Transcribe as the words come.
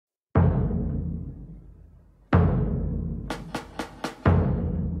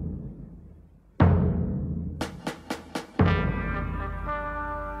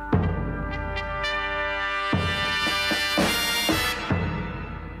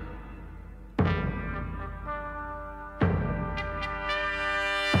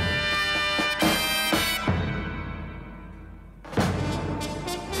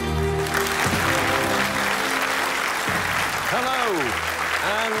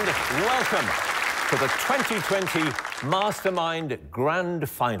and welcome to the 2020 Mastermind Grand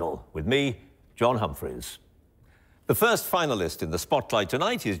Final with me, John Humphrys. The first finalist in the spotlight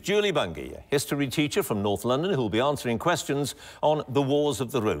tonight is Julie Bungay, a history teacher from North London who will be answering questions on the Wars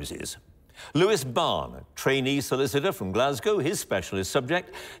of the Roses. Lewis Barn, a trainee solicitor from Glasgow, his specialist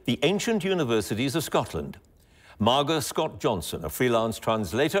subject, the ancient universities of Scotland. Margot Scott-Johnson, a freelance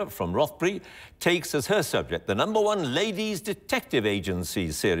translator from Rothbury, takes as her subject the #1 Ladies Detective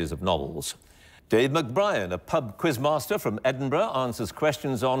Agency series of novels. Dave McBrien, a pub quizmaster from Edinburgh, answers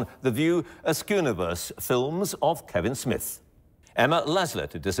questions on the View Askewniverse films of Kevin Smith. Emma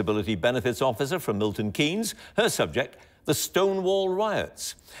Laslett, a disability benefits officer from Milton Keynes, her subject, the Stonewall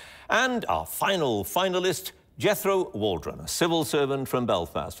riots. And our final finalist, Jethro Waldron, a civil servant from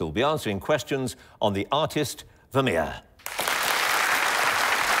Belfast, who will be answering questions on the artist Vermeer.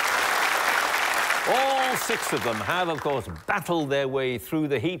 All 6 of them have, of course, battled their way through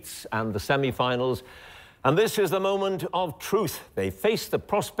the heats and the semi-finals. And this is the moment of truth. They face the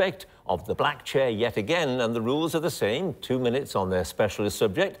prospect of the black chair yet again, and the rules are the same. 2 minutes on their specialist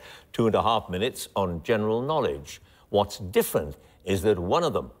subject, 2.5 minutes on general knowledge. What's different is that one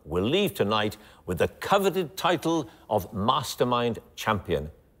of them will leave tonight with the coveted title of Mastermind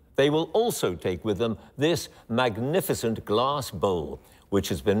Champion. They will also take with them this magnificent glass bowl, which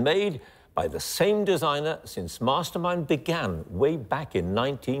has been made by the same designer since Mastermind began way back in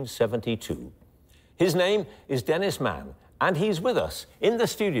 1972. His name is Dennis Mann, and he's with us in the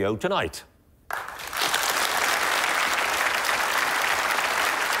studio tonight.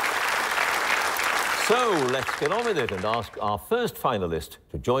 So let's get on with it and ask our first finalist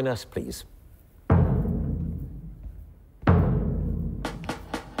to join us, please.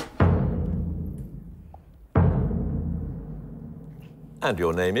 And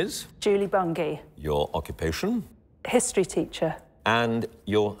your name is? Julie Bungay. Your occupation? History teacher. And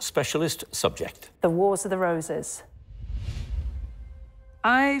your specialist subject? The Wars of the Roses.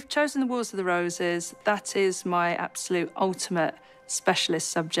 I've chosen the Wars of the Roses. That is my absolute ultimate specialist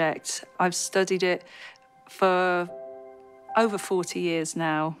subject. I've studied it for over 40 years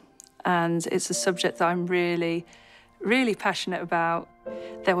now, and it's a subject that I'm really, really passionate about.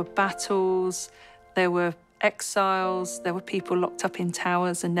 There were battles, there were exiles, there were people locked up in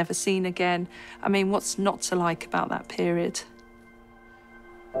towers and never seen again. I mean, what's not to like about that period?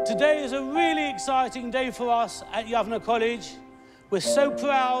 Today is a really exciting day for us at Yavna College. We're so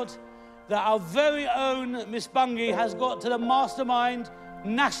proud that our very own Miss Bungay has got to the Mastermind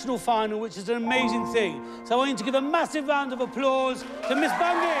National Final, which is an amazing thing. So I want you to give a massive round of applause to Miss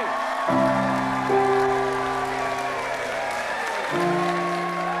Bungay.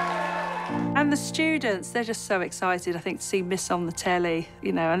 And the students, they're just so excited, I think, to see Miss on the telly,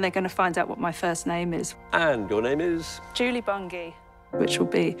 you know, and they're going to find out what my first name is. And your name is? Julie Bungay, which will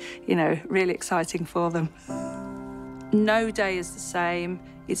be, you know, really exciting for them. No day is the same.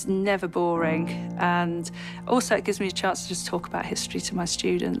 It's never boring. And also it gives me a chance to just talk about history to my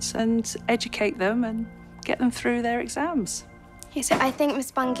students and educate them and get them through their exams. Yeah, so I think Miss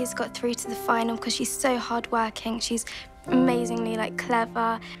Bungay's got through to the final because she's so hardworking. She's amazingly,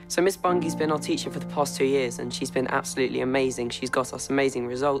 clever. So Miss Bungay's been our teacher for the past 2 years, and she's been absolutely amazing. She's got us amazing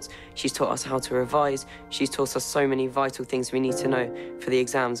results. She's taught us how to revise. She's taught us so many vital things we need to know for the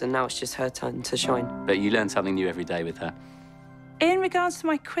exams, and now it's just her turn to shine. But you learn something new every day with her. In regards to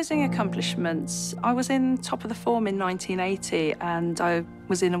my quizzing accomplishments, I was in top of the form in 1980, and I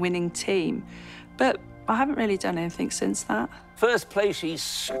was in a winning team. But I haven't really done anything since that. First place, she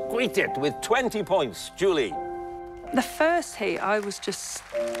squeaked it with 20 points. Julie? The first heat, I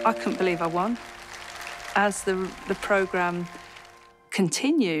couldn't believe I won. As the programme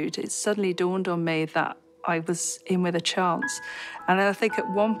continued, it suddenly dawned on me that I was in with a chance. And I think at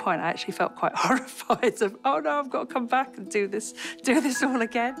one point I actually felt quite horrified of, oh no, I've got to come back and do this all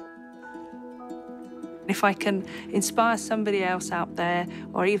again. If I can inspire somebody else out there,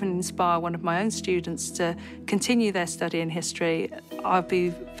 or even inspire one of my own students to continue their study in history, I'll be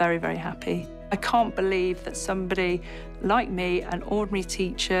very, very happy. I can't believe that somebody like me, an ordinary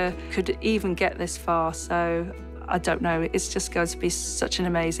teacher, could even get this far, so I don't know, it's just going to be such an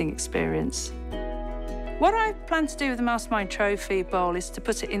amazing experience. What I plan to do with the Mastermind Trophy Bowl is to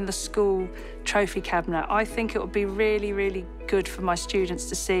put it in the school trophy cabinet. I think it would be really, really good for my students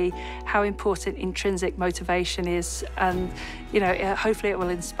to see how important intrinsic motivation is, and, you know, hopefully it will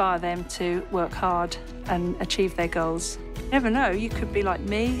inspire them to work hard and achieve their goals. You never know, you could be like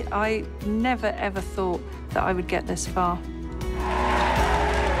me. I never, ever thought that I would get this far.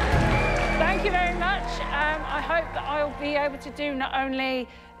 Thank you very much. I hope that I'll be able to do not only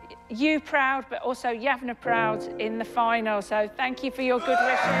you proud, but also Yavna proud in the final. So thank you for your good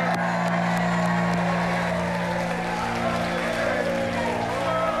wishes.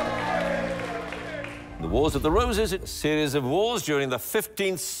 The Wars of the Roses, a series of wars during the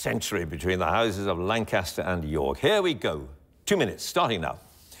 15th century between the houses of Lancaster and York. Here we go. 2 minutes, starting now.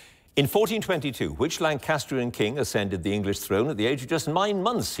 In 1422, which Lancastrian king ascended the English throne at the age of just 9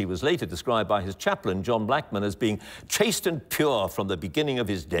 months? He was later described by his chaplain, John Blackman, as being chaste and pure from the beginning of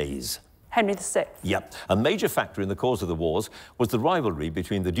his days. Henry VI. Yep. A major factor in the cause of the wars was the rivalry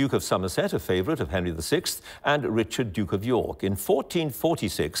between the Duke of Somerset, a favourite of Henry VI, and Richard, Duke of York. In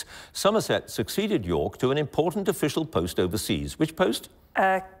 1446, Somerset succeeded York to an important official post overseas. Which post?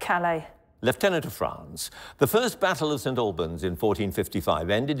 Calais. Lieutenant of France. The First Battle of St Albans in 1455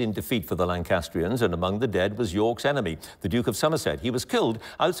 ended in defeat for the Lancastrians, and among the dead was York's enemy, the Duke of Somerset. He was killed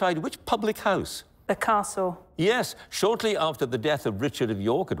outside which public house? The castle. Yes, shortly after the death of Richard of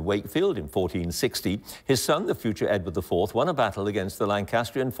York at Wakefield in 1460, his son, the future Edward IV, won a battle against the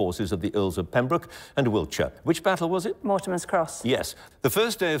Lancastrian forces of the Earls of Pembroke and Wiltshire. Which battle was it? Mortimer's Cross. Yes. The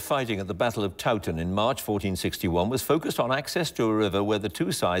first day of fighting at the Battle of Towton in March 1461 was focused on access to a river where the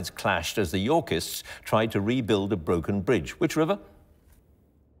two sides clashed as the Yorkists tried to rebuild a broken bridge. Which river?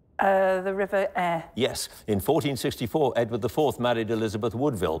 The River Aire. Yes. In 1464, Edward IV married Elizabeth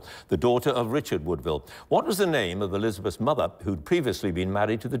Woodville, the daughter of Richard Woodville. What was the name of Elizabeth's mother, who'd previously been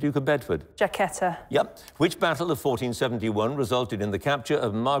married to the Duke of Bedford? Jacquetta. Yep. Which battle of 1471 resulted in the capture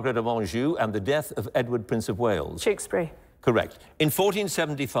of Margaret of Anjou and the death of Edward, Prince of Wales? Tewkesbury. Correct. In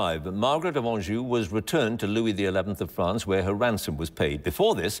 1475, Margaret of Anjou was returned to Louis XI of France, where her ransom was paid.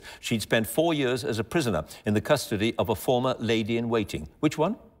 Before this, she'd spent 4 years as a prisoner in the custody of a former lady-in-waiting. Which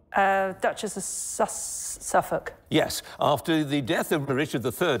one? Duchess of Suffolk. Yes. After the death of Richard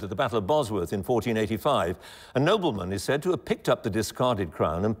III at the Battle of Bosworth in 1485, a nobleman is said to have picked up the discarded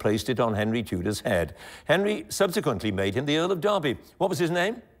crown and placed it on Henry Tudor's head. Henry subsequently made him the Earl of Derby. What was his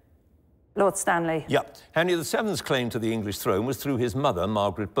name? Lord Stanley. Yep. Henry VII's claim to the English throne was through his mother,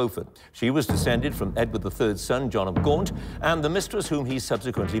 Margaret Beaufort. She was descended from Edward III's son, John of Gaunt, and the mistress whom he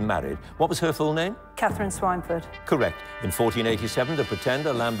subsequently married. What was her full name? Catherine Swineford. Correct. In 1487, the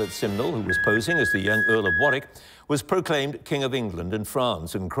pretender Lambert Simnel, who was posing as the young Earl of Warwick, was proclaimed King of England and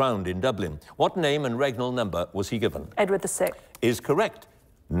France and crowned in Dublin. What name and regnal number was he given? Edward VI. Is correct.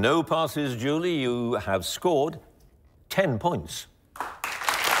 No passes, Julie. You have scored 10 points.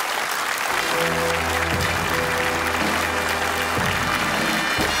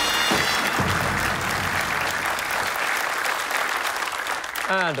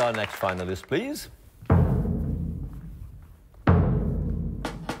 And our next finalist, please.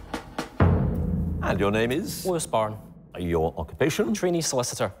 And your name is? Lewis Barn. Your occupation? Trainee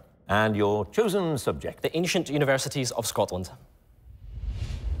solicitor. And your chosen subject? The Ancient Universities of Scotland.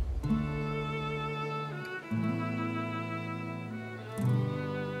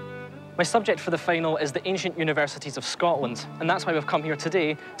 My subject for the final is the Ancient Universities of Scotland, and that's why we've come here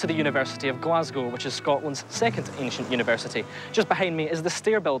today to the University of Glasgow, which is Scotland's second ancient university. Just behind me is the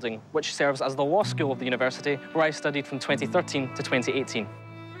Stair Building, which serves as the law school of the university, where I studied from 2013 to 2018.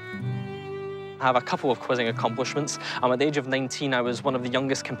 I have a couple of quizzing accomplishments. At the age of 19, I was one of the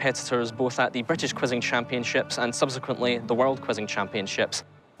youngest competitors both at the British Quizzing Championships and subsequently the World Quizzing Championships.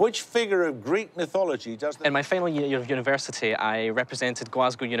 Which figure of Greek mythology does... In my final year of university, I represented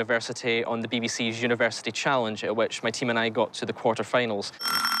Glasgow University on the BBC's University Challenge, at which my team and I got to the quarter-finals.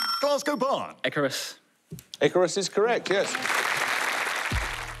 Glasgow Barn. Icarus. Icarus is correct, yes.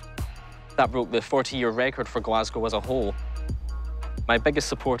 That broke the 40-year record for Glasgow as a whole. My biggest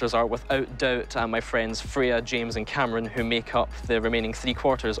supporters are, without doubt, my friends Freya, James and Cameron, who make up the remaining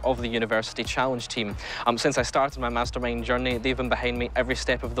 3/4 of the University Challenge team. Since I started my Mastermind journey, they've been behind me every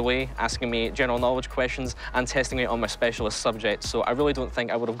step of the way, asking me general knowledge questions and testing me on my specialist subjects. So I really don't think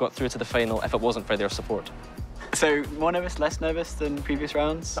I would have got through to the final if it wasn't for their support. So, more nervous, less nervous than previous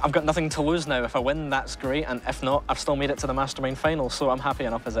rounds? I've got nothing to lose now. If I win, that's great, and if not, I've still made it to the Mastermind final, so I'm happy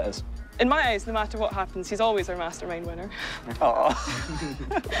enough as it is. In my eyes, no matter what happens, he's always our Mastermind winner. My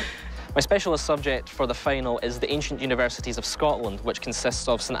specialist subject for the final is the Ancient Universities of Scotland, which consists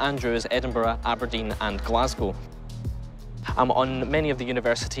of St Andrews, Edinburgh, Aberdeen and Glasgow. On many of the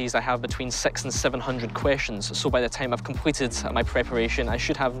universities, I have between 600 and 700 questions, so by the time I've completed my preparation, I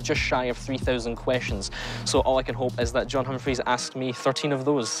should have just shy of 3,000 questions. So all I can hope is that John Humphrys asked me 13 of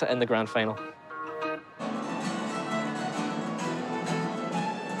those in the grand final.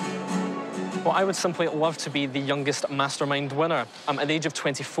 Well, I would simply love to be the youngest Mastermind winner. At the age of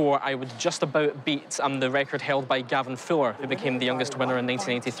 24, I would just about beat the record held by Gavin Fuller, who became the youngest winner in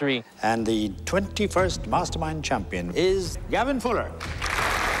 1983. And the 21st Mastermind champion is Gavin Fuller.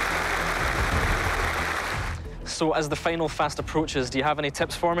 So as the final fast approaches, do you have any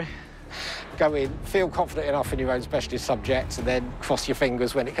tips for me? Go in, feel confident enough in your own specialist subjects, and then cross your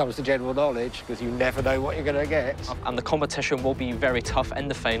fingers when it comes to general knowledge, because you never know what you're going to get. And the competition will be very tough in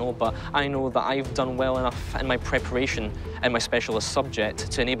the final, but I know that I've done well enough in my preparation in my specialist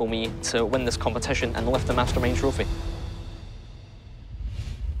subject to enable me to win this competition and lift the Mastermind trophy.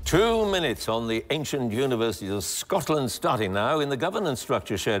 2 minutes on the ancient universities of Scotland starting now. In the governance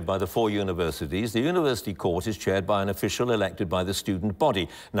structure shared by the 4 universities, the university court is chaired by an official elected by the student body,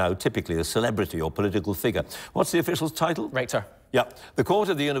 now typically a celebrity or political figure. What's the official's title? Rector. Yeah. The Court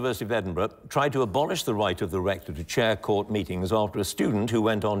of the University of Edinburgh tried to abolish the right of the rector to chair court meetings after a student who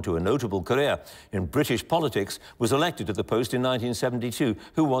went on to a notable career in British politics was elected to the post in 1972.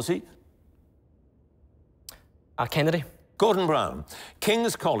 Who was he? Kennedy. Gordon Brown.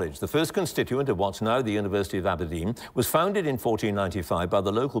 King's College, the first constituent of what's now the University of Aberdeen, was founded in 1495 by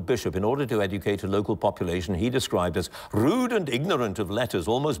the local bishop in order to educate a local population he described as rude and ignorant of letters,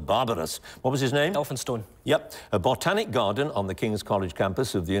 almost barbarous. What was his name? Elphinstone. Yep. A botanic garden on the King's College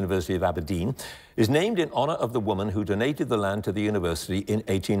campus of the University of Aberdeen is named in honour of the woman who donated the land to the university in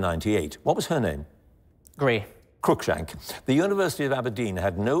 1898. What was her name? Gray. Cruikshank. The University of Aberdeen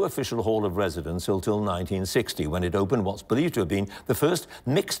had no official hall of residence until 1960, when it opened what's believed to have been the first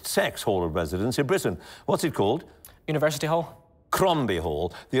mixed-sex hall of residence in Britain. What's it called? University Hall. Crombie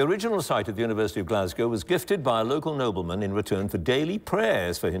Hall. The original site of the University of Glasgow was gifted by a local nobleman in return for daily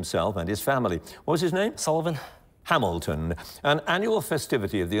prayers for himself and his family. What was his name? Sullivan. Hamilton. An annual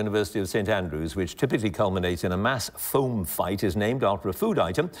festivity of the University of St Andrews, which typically culminates in a mass foam fight, is named after a food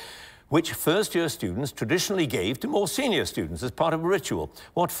item which first-year students traditionally gave to more senior students as part of a ritual.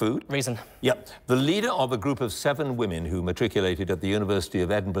 What food? Raisin. Yep. The leader of a group of 7 women who matriculated at the University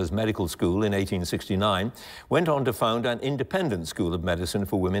of Edinburgh's Medical School in 1869 went on to found an independent school of medicine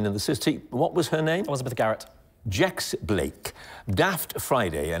for women in the city. What was her name? Elizabeth Garrett. Jex Blake. Daft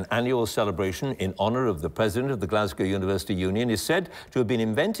Friday, an annual celebration in honour of the president of the Glasgow University Union, is said to have been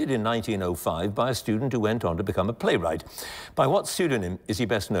invented in 1905 by a student who went on to become a playwright. By what pseudonym is he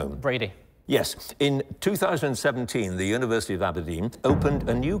best known? Brady. Yes. In 2017, the University of Aberdeen opened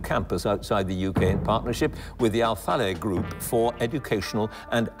a new campus outside the UK in partnership with the Alfale Group for Educational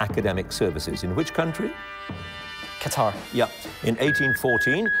and Academic Services. In which country? Qatar. Yeah. In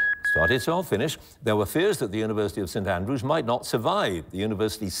 1814, start it, so I'll finish, there were fears that the University of St Andrews might not survive. The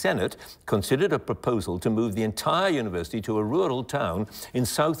University Senate considered a proposal to move the entire university to a rural town in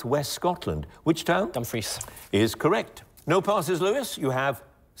southwest Scotland. Which town? Humphrys. Is correct. No passes, Lewis. You have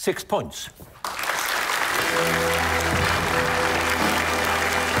 6 points.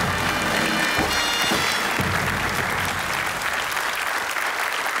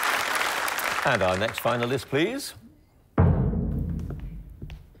 And our next finalist, please.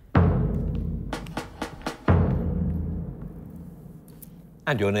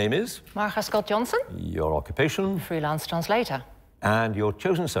 And your name is? Marga Scott Johnson. Your occupation? Freelance translator. And your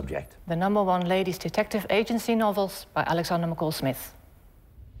chosen subject? The #1 ladies detective agency novels by Alexander McCall Smith.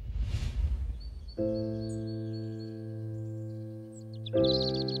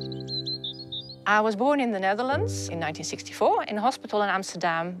 I was born in the Netherlands in 1964 in a hospital in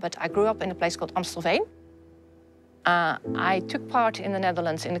Amsterdam, but I grew up in a place called Amstelveen. I took part in the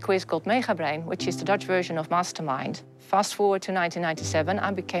Netherlands in a quiz called Megabrain, which is the Dutch version of Mastermind. Fast forward to 1997,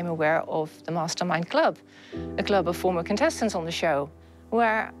 I became aware of the Mastermind Club, a club of former contestants on the show,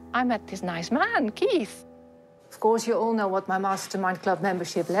 where I met this nice man, Keith. Of course, you all know what my Mastermind Club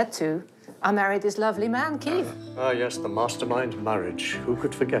membership led to. I married this lovely man, Keith. Yes, the Mastermind marriage. Who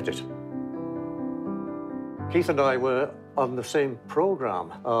could forget it? Keith and I were on the same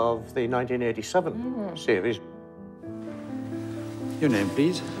programme of the 1987 series. Your name,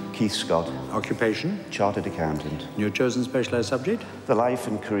 please? Keith Scott. Occupation? Chartered accountant. Your chosen specialised subject? The life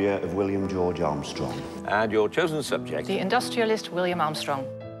and career of William George Armstrong. And your chosen subject? The industrialist William Armstrong.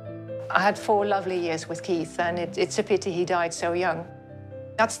 I had 4 lovely years with Keith, and it's a pity he died so young.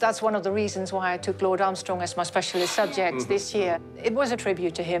 That's one of the reasons why I took Lord Armstrong as my specialist subject this year. It was a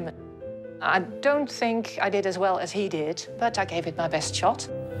tribute to him. I don't think I did as well as he did, but I gave it my best shot.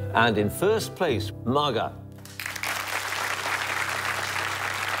 And in first place, Marga.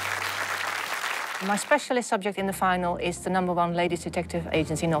 My specialist subject in the final is the #1 ladies detective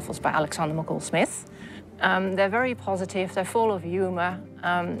agency novels by Alexander McCall Smith. They're very positive, they're full of humour.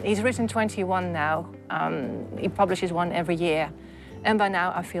 He's written 21 now. He publishes one every year. And by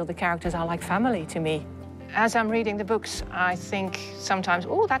now I feel the characters are like family to me. As I'm reading the books, I think sometimes,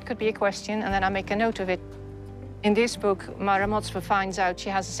 oh, that could be a question, and then I make a note of it. In this book, Mara Motzver finds out she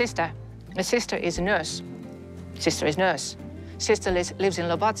has a sister. The sister is a nurse. Sister is nurse. Sister lives in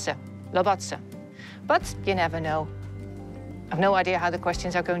Lobatse. But you never know. I've no idea how the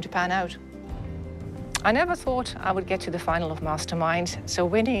questions are going to pan out. I never thought I would get to the final of Mastermind, so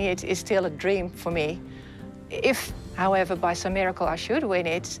winning it is still a dream for me. If, however, by some miracle I should win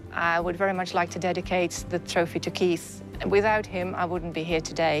it, I would very much like to dedicate the trophy to Keith. Without him, I wouldn't be here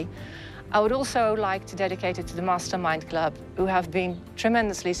today. I would also like to dedicate it to the Mastermind Club, who have been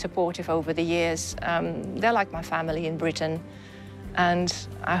tremendously supportive over the years. They're like my family in Britain, and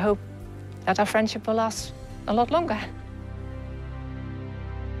I hope that our friendship will last a lot longer.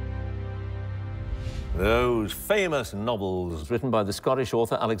 Those famous novels written by the Scottish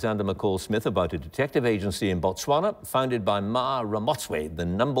author Alexander McCall Smith about a detective agency in Botswana, founded by Ma Ramotswe, the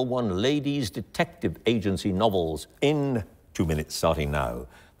 #1 ladies detective agency novels, in 2 minutes starting now.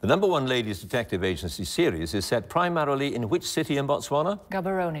 The #1 ladies detective agency series is set primarily in which city in Botswana?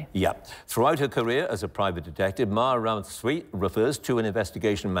 Gaborone. Yeah. Throughout her career as a private detective, Ma Ramotswe refers to an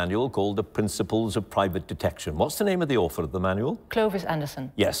investigation manual called The Principles of Private Detection. What's the name of the author of the manual? Clovis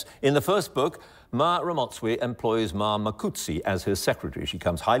Anderson. Yes. In the first book, Ma Ramotswe employs Ma Makutsi as her secretary. She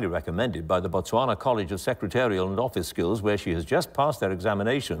comes highly recommended by the Botswana College of Secretarial and Office Skills, where she has just passed their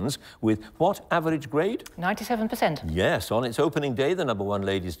examinations with what average grade? 97%. Yes. On its opening day, the #1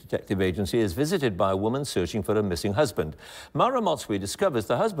 ladies detective agency is visited by a woman searching for a missing husband. Ma Ramotswe discovers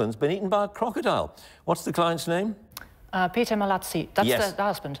the husband's been eaten by a crocodile. What's the client's name? Peter Malatsi. That's yes. the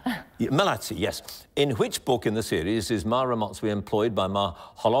husband. Malatsi, yes. In which book in the series is Ma Ramotswe employed by Ma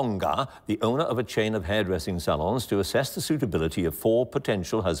Holonga, the owner of a chain of hairdressing salons, to assess the suitability of 4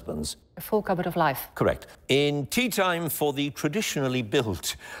 potential husbands? A Full Cupboard of Life. Correct. In Tea Time for the Traditionally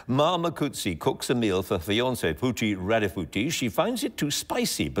Built, Ma Makutsi cooks a meal for fiancé Puti Radifuti. She finds it too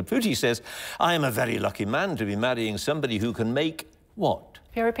spicy, but Puti says, I am a very lucky man to be marrying somebody who can make what?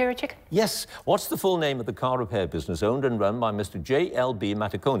 Peri-peri chicken? Yes. What's the full name of the car repair business owned and run by Mr. J.L.B.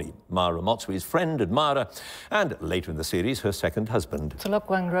 Matakoni, Ma Ramotswe's friend, admirer, and later in the series, her second husband?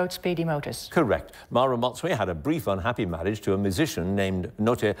 Tolokwang Road Speedy Motors. Correct. Ma Ramotswe had a brief unhappy marriage to a musician named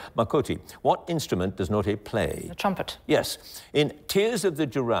Note Makoti. What instrument does Note play? The trumpet. Yes. In Tears of the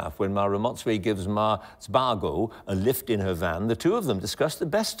Giraffe, when Ma Ramotswe gives Ma Zbago a lift in her van, the two of them discuss the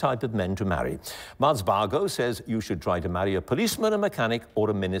best type of men to marry. Ma Zbago says you should try to marry a policeman, a mechanic, or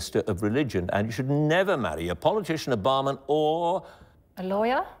a minister of religion, and you should never marry a politician, a barman, or a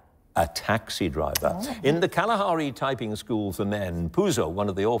lawyer, a taxi driver. Oh. In the Kalahari Typing School for Men, Puzo, one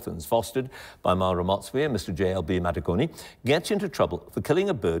of the orphans fostered by Ma Ramotswe and Mr. J.L.B. Matakoni, gets into trouble for killing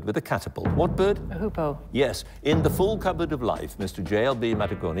a bird with a catapult. What bird? A hoopoe. Yes. In The Full Cupboard of Life, Mr. J.L.B.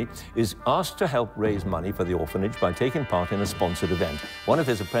 Matakoni is asked to help raise money for the orphanage by taking part in a sponsored event. One of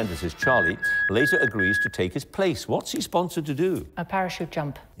his apprentices, Charlie, later agrees to take his place. What's he sponsored to do? A parachute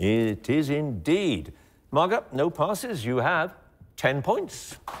jump. It is indeed. Margaret, no passes. You have 10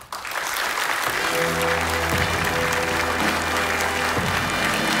 points.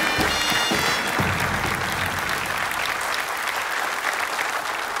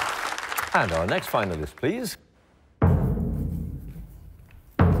 And our next finalist, please.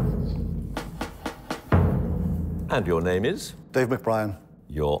 And your name is? Dave McBrien.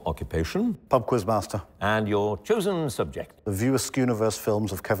 Your occupation? Pub quiz master. And your chosen subject? The View Askewniverse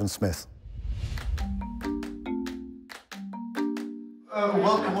films of Kevin Smith.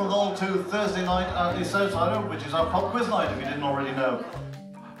 Welcome one and all to Thursday night at the Southsider, which is our pub quiz night, if you didn't already know.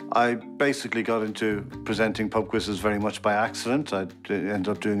 I basically got into presenting pub quizzes very much by accident. I ended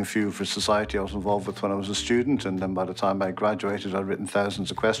up doing a few for society I was involved with when I was a student, and then by the time I graduated, I'd written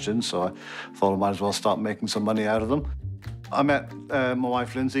thousands of questions, so I thought I might as well start making some money out of them. I met my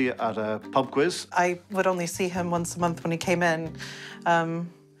wife, Lindsay, at a pub quiz. I would only see him once a month when he came in,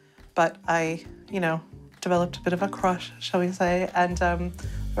 but I, developed a bit of a crush, shall we say, and the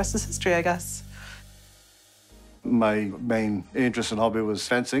rest is history, I guess. My main interest and hobby was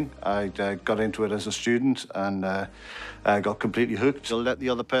fencing. I got into it as a student and I got completely hooked. You'll let the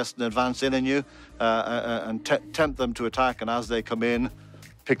other person advance in on you and tempt them to attack, and as they come in,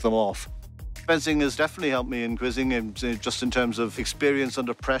 pick them off. Fencing has definitely helped me in quizzing, just in terms of experience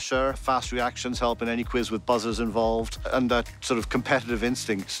under pressure, fast reactions help in any quiz with buzzers involved, and that sort of competitive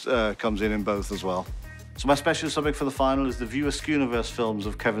instinct comes in both as well. So my special subject for the final is the View Askewniverse films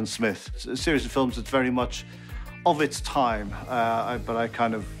of Kevin Smith. It's a series of films that's very much of its time, but I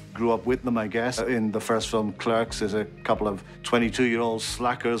kind of grew up with them, I guess. In the first film, Clerks, there's a couple of 22-year-old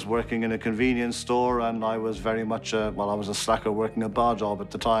slackers working in a convenience store, and I was very much, I was a slacker working a bar job at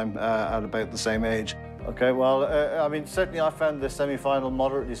the time, at about the same age. Okay, well, certainly I found this semi-final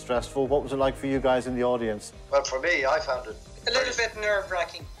moderately stressful. What was it like for you guys in the audience? Well, for me, I found it a little bit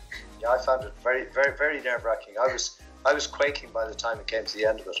nerve-wracking. Yeah, I found it very, very, very nerve-wracking. I was quaking by the time it came to the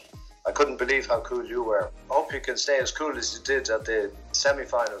end of it. I couldn't believe how cool you were. I hope you can stay as cool as you did at the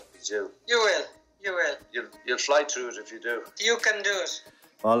semi-final, Jill. You will. You will. You'll fly through it if you do. You can do it.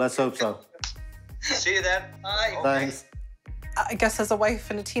 Well, let's hope so. See you then. Bye. Thanks. I guess as a wife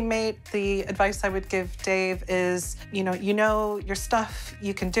and a teammate, the advice I would give Dave is, you know your stuff,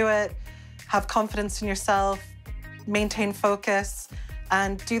 you can do it, have confidence in yourself, maintain focus,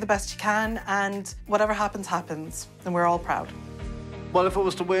 and do the best you can, and whatever happens, happens, and we're all proud. Well, if it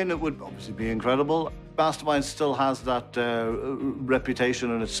was to win, it would obviously be incredible. Mastermind still has that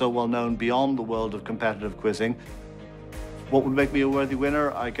reputation, and it's so well known beyond the world of competitive quizzing. What would make me a worthy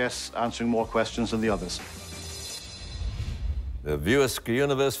winner? I guess answering more questions than the others. The View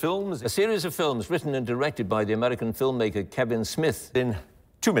Askewniverse films, a series of films written and directed by the American filmmaker Kevin Smith. In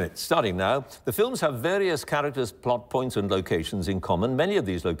 2 minutes, starting now. The films have various characters, plot points and locations in common. Many of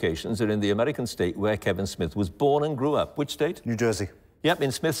these locations are in the American state where Kevin Smith was born and grew up. Which state? New Jersey. Yep,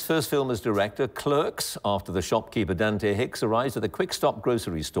 in Smith's first film as director, Clerks, after the shopkeeper Dante Hicks arrives at the quick-stop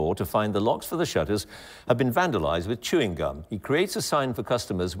grocery store to find the locks for the shutters have been vandalized with chewing gum. He creates a sign for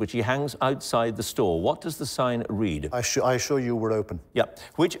customers which he hangs outside the store. What does the sign read? I assure you we're open. Yep.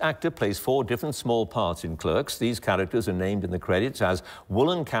 Which actor plays 4 different small parts in Clerks? These characters are named in the credits as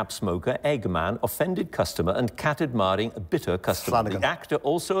woolen cap smoker, Eggman, offended customer and cat-admiring bitter customer. Flanagan. The actor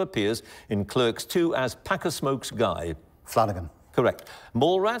also appears in Clerks 2 as Packer Smokes Guy. Flanagan. Correct.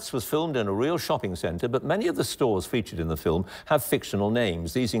 Mallrats was filmed in a real shopping centre, but many of the stores featured in the film have fictional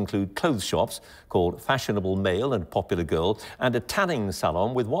names. These include clothes shops called Fashionable Male and Popular Girl, and a tanning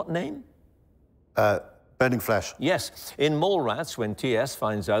salon with what name? Burning Flesh. Yes. In Mallrats, when T.S.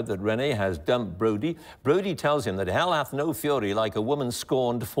 finds out that Renee has dumped Brody, Brody tells him that hell hath no fury like a woman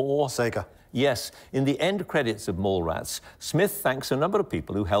scorned for... Sega. Yes. In the end credits of Mallrats, Smith thanks a number of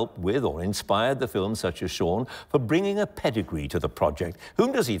people who helped with or inspired the film, such as Sean, for bringing a pedigree to the project.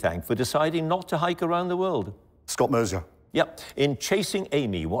 Whom does he thank for deciding not to hike around the world? Scott Mosier. Yep. In Chasing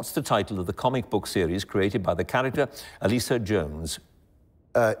Amy, what's the title of the comic book series created by the character Elisa Jones?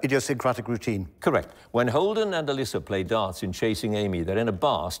 Idiosyncratic Routine. Correct. When Holden and Alyssa play darts in Chasing Amy, they're in a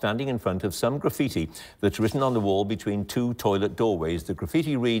bar standing in front of some graffiti that's written on the wall between 2 toilet doorways. The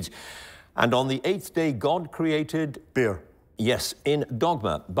graffiti reads, "And on the 8th day God created..." Beer. Yes. In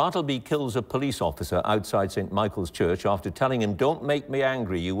Dogma, Bartleby kills a police officer outside St. Michael's Church after telling him, "Don't make me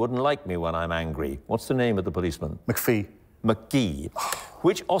angry, you wouldn't like me when I'm angry." What's the name of the policeman? McPhee. McGee.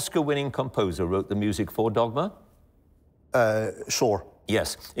 Which Oscar-winning composer wrote the music for Dogma? Shore.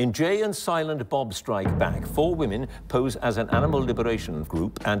 Yes. In Jay and Silent Bob Strike Back, 4 women pose as an animal liberation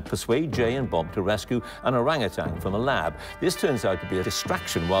group and persuade Jay and Bob to rescue an orangutan from a lab. This turns out to be a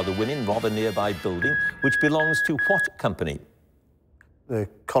distraction while the women rob a nearby building, which belongs to what company? The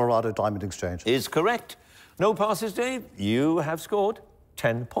Colorado Diamond Exchange. Is correct. No passes, Dave. You have scored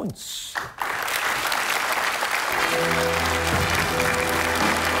 10 points.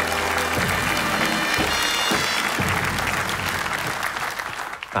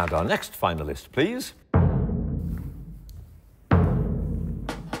 And our next finalist, please.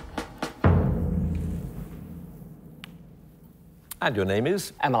 And your name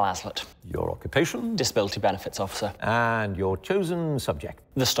is? Emma Laslett. Your occupation? Disability Benefits Officer. And your chosen subject?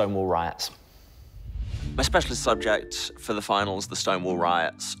 The Stonewall riots. My specialist subject for the finals, the Stonewall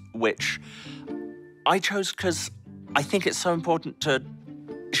riots, which I chose because I think it's so important to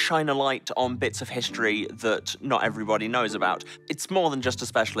shine a light on bits of history that not everybody knows about. It's more than just a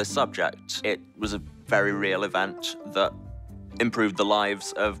specialist subject. It was a very real event that improved the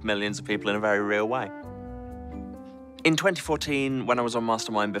lives of millions of people in a very real way. In 2014, when I was on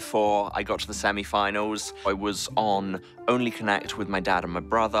Mastermind before I got to the semi-finals, I was on Only Connect with my dad and my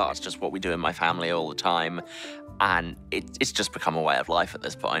brother. It's just what we do in my family all the time. And it's just become a way of life at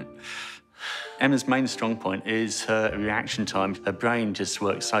this point. Emma's main strong point is her reaction time. Her brain just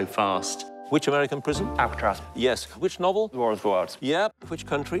works so fast. Which American prison? Alcatraz. Yes. Which novel? The War of the Worlds. Yep. Which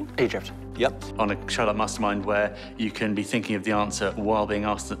country? Egypt. Yep. On a show like Mastermind, where you can be thinking of the answer while being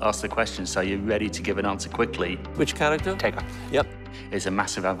asked the question, so you're ready to give an answer quickly. Which character? Taker. Yep. It's a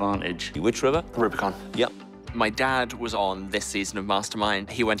massive advantage. Which river? Rubicon. Yep. My dad was on this season of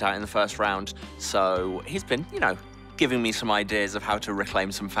Mastermind. He went out in the first round, so he's been, you know, giving me some ideas of how to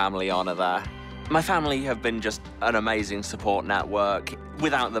reclaim some family honor there. My family have been just an amazing support network.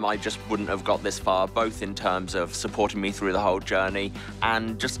 Without them, I just wouldn't have got this far, both in terms of supporting me through the whole journey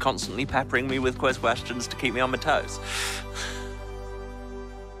and just constantly peppering me with quiz questions to keep me on my toes.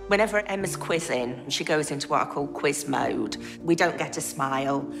 Whenever Emma's quizzing, she goes into what I call quiz mode. We don't get a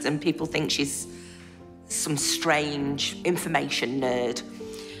smile, and people think she's some strange information nerd.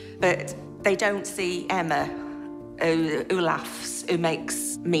 But they don't see Emma who laughs, who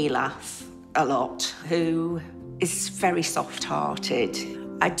makes me laugh a lot, who is very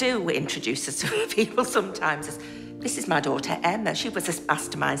soft-hearted. I do introduce her to people sometimes as, this is my daughter Emma. She was a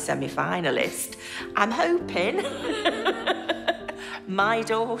Mastermind semi-finalist. I'm hoping my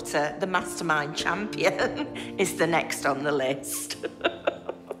daughter, the Mastermind champion, is the next on the list.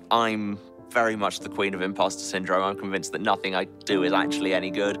 I'm very much the queen of imposter syndrome. I'm convinced that nothing I do is actually any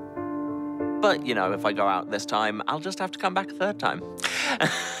good. But, you know, if I go out this time, I'll just have to come back a third time.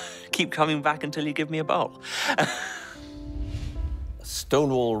 Keep coming back until you give me a bowl.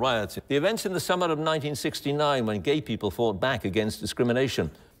 Stonewall riots. The events in the summer of 1969 when gay people fought back against discrimination.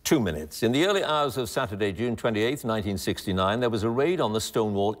 2 minutes. In the early hours of Saturday, June 28, 1969, there was a raid on the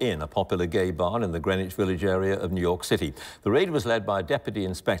Stonewall Inn, a popular gay bar in the Greenwich Village area of New York City. The raid was led by a deputy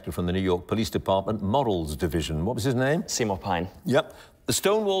inspector from the New York Police Department Morals Division. What was his name? Seymour Pine. Yep. The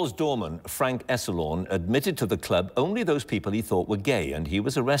Stonewall's doorman, Frank Esselorn, admitted to the club only those people he thought were gay, and he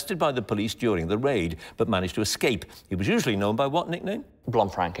was arrested by the police during the raid, but managed to escape. He was usually known by what nickname?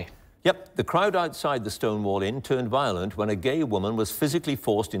 Blonde Frankie. Yep, the crowd outside the Stonewall Inn turned violent when a gay woman was physically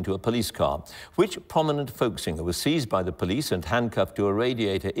forced into a police car. Which prominent folk singer was seized by the police and handcuffed to a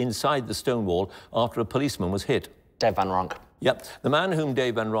radiator inside the Stonewall after a policeman was hit? Dave Van Ronk. Yep, the man whom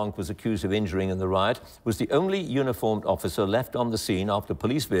Dave Van Ronk was accused of injuring in the riot was the only uniformed officer left on the scene after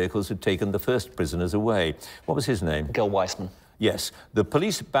police vehicles had taken the first prisoners away. What was his name? Gil Weissman. Yes, the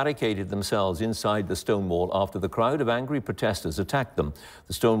police barricaded themselves inside the Stonewall after the crowd of angry protesters attacked them.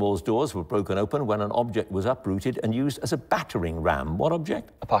 The Stonewall's doors were broken open when an object was uprooted and used as a battering ram. What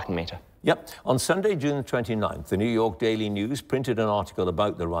object? A parking meter. Yep. On Sunday, June 29th, the New York Daily News printed an article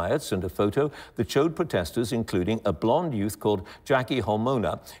about the riots and a photo that showed protesters, including a blonde youth called Jackie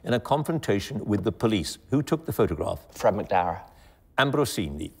Hormona, in a confrontation with the police. Who took the photograph? Fred McDowell.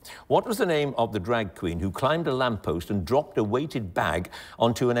 Ambrosini. What was the name of the drag queen who climbed a lamppost and dropped a weighted bag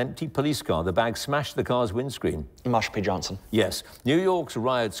onto an empty police car? The bag smashed the car's windscreen. Marsha P. Johnson. Yes. New York's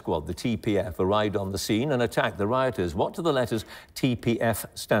riot squad, the TPF, arrived on the scene and attacked the rioters. What do the letters TPF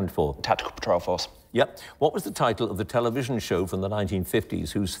stand for? Tactical Patrol Force. Yep. What was the title of the television show from the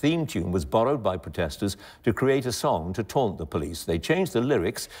 1950s whose theme tune was borrowed by protesters to create a song to taunt the police? They changed the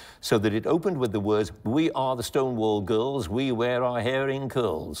lyrics so that it opened with the words, "We are the Stonewall girls, we wear our hair in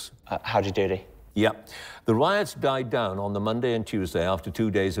curls." Howdy doody. Yep. The riots died down on the Monday and Tuesday after 2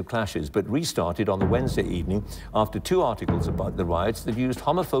 days of clashes, but restarted on the Wednesday evening after 2 articles about the riots that used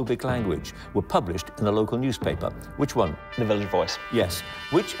homophobic language were published in a local newspaper. Which one? The Village Voice. Yes.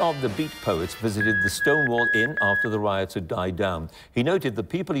 Which of the beat poets visited the Stonewall Inn after the riots had died down? He noted the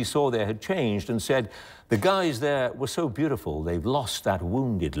people he saw there had changed and said, "The guys there were so beautiful, they've lost that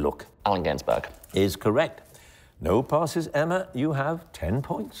wounded look." Allen Ginsberg. Is correct. No passes, Emma. You have 10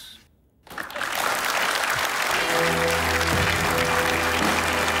 points.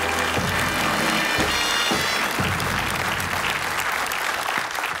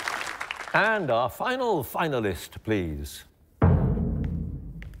 And our final finalist, please.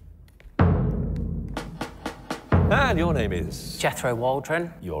 And your name is? Jethro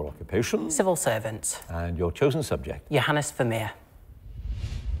Waldron. Your occupation? Civil servant. And your chosen subject? Johannes Vermeer.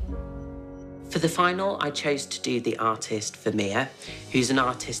 For the final, I chose to do the artist Vermeer, who's an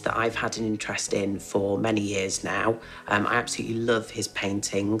artist that I've had an interest in for many years now. I absolutely love his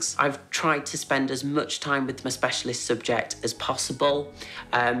paintings. I've tried to spend as much time with my specialist subject as possible.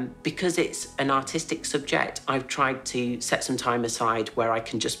 Because it's an artistic subject, I've tried to set some time aside where I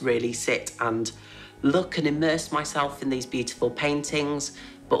can just really sit and look and immerse myself in these beautiful paintings,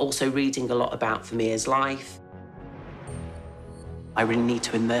 but also reading a lot about Vermeer's life. I really need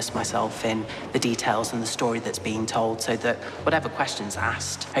to immerse myself in the details and the story that's being told so that whatever question's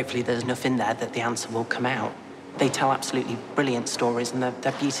asked, hopefully there's enough in there that the answer will come out. They tell absolutely brilliant stories and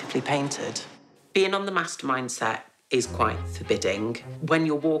they're beautifully painted. Being on the Mastermind set is quite forbidding. When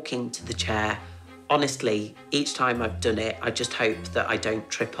you're walking to the chair, honestly, each time I've done it, I just hope that I don't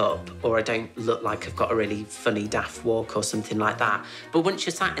trip up or I don't look like I've got a really funny daft walk or something like that. But once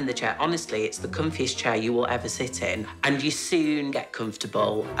you're sat in the chair, honestly, it's the comfiest chair you will ever sit in. And you soon get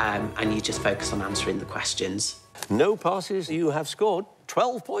comfortable and you just focus on answering the questions. No passes. You have scored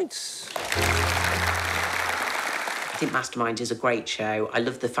 12 points. I think Mastermind is a great show. I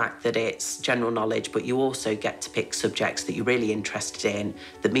love the fact that it's general knowledge, but you also get to pick subjects that you're really interested in,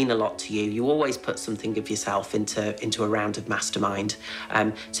 that mean a lot to you. You always put something of yourself into a round of Mastermind.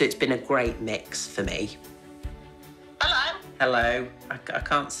 So it's been a great mix for me. Hello. Hello. I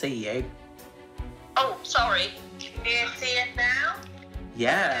can't see you. Oh, sorry. Do you see it now?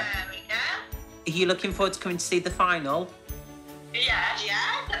 Yeah. There we go. Are you looking forward to coming to see the final? Yeah,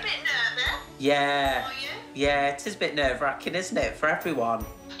 a bit nervous. Yeah. Are you? Yeah, it is a bit nerve-wracking, isn't it, for everyone?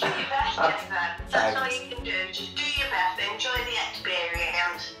 Do your best, Jennifer. That's all you can do. Just do your best. Enjoy the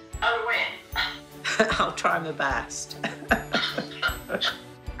experience. And win. I'll try my best. Good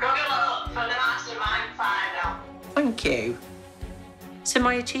luck for the Mastermind final. Thank you. So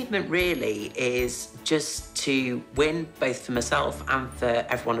my achievement really is just to win, both for myself and for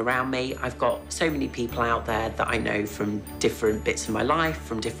everyone around me. I've got so many people out there that I know from different bits of my life,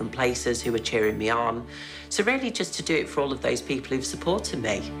 from different places, who are cheering me on. So really just to do it for all of those people who've supported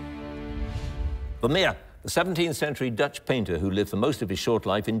me. Vermeer, the 17th century Dutch painter who lived for most of his short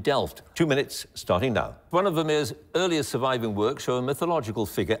life in Delft. 2 minutes, starting now. One of Vermeer's earliest surviving works show a mythological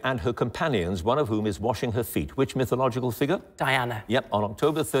figure and her companions, one of whom is washing her feet. Which mythological figure? Diana. Yep, on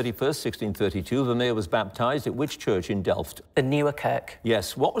October 31st, 1632, Vermeer was baptized at which church in Delft? The Nieuwe Kerk.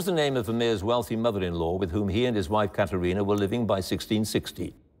 Yes. What was the name of Vermeer's wealthy mother-in-law with whom he and his wife Catharina were living by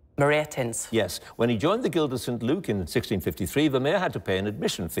 1660? Maria Tins. Yes. When he joined the Guild of St. Luke in 1653, Vermeer had to pay an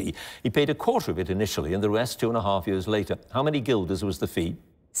admission fee. He paid a quarter of it initially and the rest 2.5 years later. How many guilders was the fee?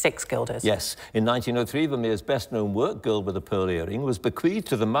 6 guilders. Yes. In 1903, Vermeer's best-known work, Girl with a Pearl Earring, was bequeathed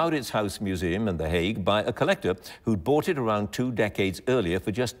to the Maurits House Museum in The Hague by a collector who'd bought it around 2 decades earlier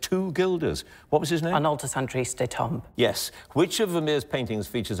for just 2 guilders. What was his name? Arnold de Saint-Dries de Tombe. Yes. Which of Vermeer's paintings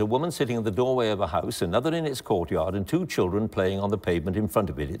features a woman sitting in the doorway of a house, another in its courtyard, and 2 children playing on the pavement in front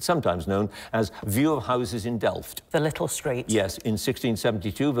of it? It's sometimes known as View of Houses in Delft. The Little Street. Yes. In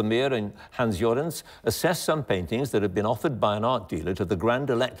 1672, Vermeer and Hans Jorrens assessed some paintings that had been offered by an art dealer to the Grand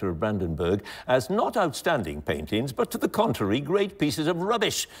Elector of Brandenburg as not outstanding paintings, but to the contrary, great pieces of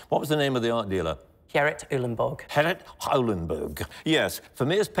rubbish. What was the name of the art dealer? Gerrit Uhlenburg. Gerrit Uhlenburg. Yes.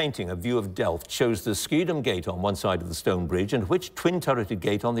 Vermeer's painting, A View of Delft, shows the Schiedam Gate on one side of the stone bridge and which twin-turreted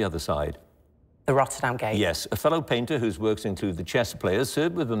gate on the other side? The Rotterdam Gate. Yes. A fellow painter whose works include the Chess Players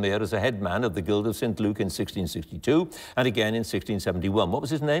served with Vermeer as a head man of the Guild of St. Luke in 1662 and again in 1671. What was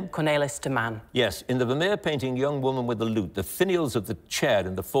his name? Cornelis de Man. Yes. In the Vermeer painting Young Woman with the Lute, the finials of the chair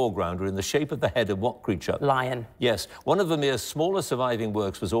in the foreground are in the shape of the head of what creature? Lion. Yes. One of Vermeer's smaller surviving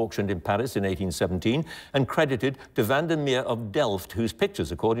works was auctioned in Paris in 1817 and credited to Van der Meer of Delft, whose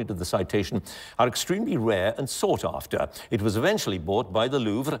pictures, according to the citation, are extremely rare and sought after. It was eventually bought by the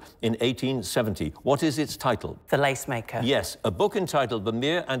Louvre in 1870. What is its title? The Lace Maker. Yes. A book entitled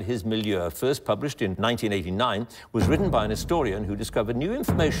Vermeer and His Milieu, first published in 1989, was written by an historian who discovered new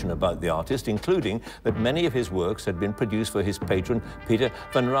information about the artist, including that many of his works had been produced for his patron, Peter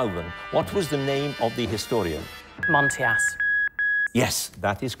van Rauwen. What was the name of the historian? Montias. Yes,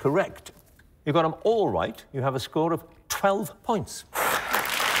 that is correct. You got them all right. You have a score of 12 points.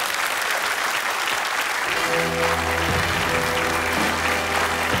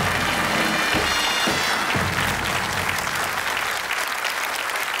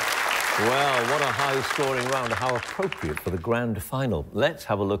 Well, what a high-scoring round. How appropriate for the grand final. Let's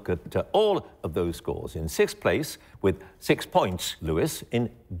have a look at all of those scores. In 6th place, with 6 points, Lewis.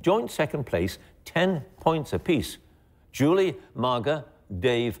 In joint 2nd place, 10 points apiece. Julie, Marga,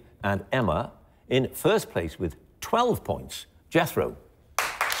 Dave and Emma. In 1st place, with 12 points, Jethro.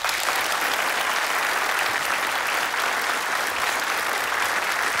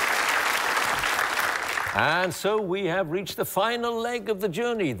 And so we have reached the final leg of the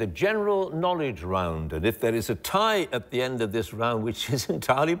journey, the general knowledge round. And if there is a tie at the end of this round, which is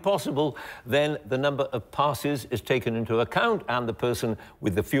entirely possible, then the number of passes is taken into account and the person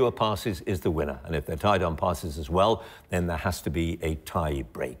with the fewer passes is the winner. And if they're tied on passes as well, then there has to be a tie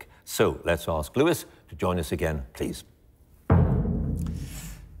break. So let's ask Lewis to join us again, please.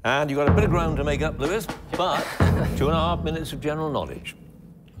 And you've got a bit of ground to make up, Lewis, but 2.5 minutes of general knowledge.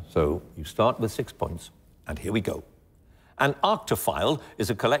 So you start with 6 points. And here we go. An arctophile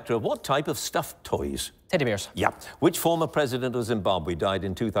is a collector of what type of stuffed toys? Teddy bears. Yeah. Which former president of Zimbabwe died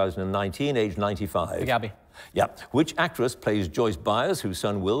in 2019, aged 95? Mugabe. Yeah. Which actress plays Joyce Byers, whose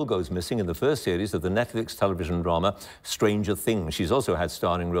son Will goes missing in the first series of the Netflix television drama Stranger Things? She's also had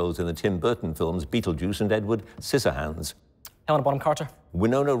starring roles in the Tim Burton films Beetlejuice and Edward Scissorhands. Helena Bonham Carter.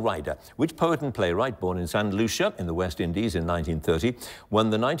 Winona Ryder. Which poet and playwright, born in St. Lucia in the West Indies in 1930, won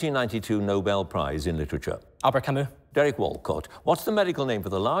the 1992 Nobel Prize in Literature? Albert Camus. Derek Walcott. What's the medical name for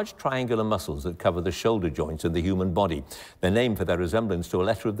the large triangular muscles that cover the shoulder joints in the human body? They're named for their resemblance to a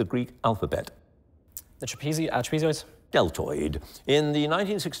letter of the Greek alphabet. The trapezoids. Deltoid. In the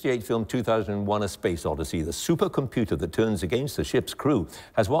 1968 film 2001: A Space Odyssey, the supercomputer that turns against the ship's crew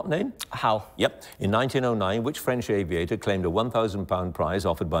has what name? HAL. Yep. In 1909, which French aviator claimed a £1,000 prize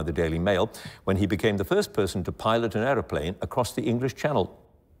offered by the Daily Mail when he became the first person to pilot an aeroplane across the English Channel?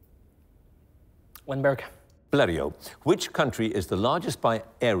 Lindbergh. Blériot. Which country is the largest by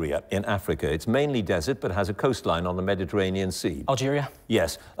area in Africa? It's mainly desert, but has a coastline on the Mediterranean Sea. Algeria.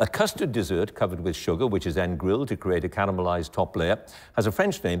 Yes. A custard dessert covered with sugar, which is then grilled to create a caramelized top layer, has a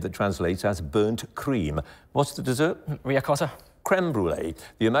French name that translates as burnt cream. What's the dessert? Ricotta. Creme brulee.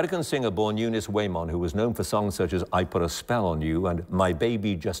 The American singer-born Eunice Waymon, who was known for songs such as I Put a Spell on You and My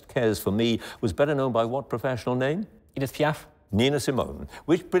Baby Just Cares for Me, was better known by what professional name? Edith Piaf. Nina Simone.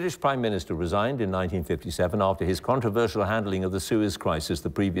 Which British Prime Minister resigned in 1957 after his controversial handling of the Suez Crisis the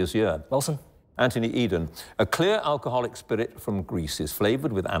previous year? Wilson. Anthony Eden. A clear alcoholic spirit from Greece is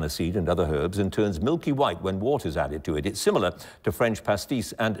flavoured with aniseed and other herbs and turns milky white when water's added to it. It's similar to French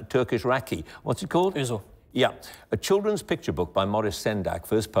pastis and Turkish raki. What's it called? Ouzo. Yeah. A children's picture book by Maurice Sendak,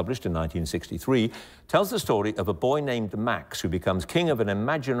 first published in 1963, tells the story of a boy named Max who becomes king of an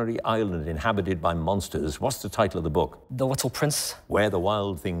imaginary island inhabited by monsters. What's the title of the book? The Little Prince. Where the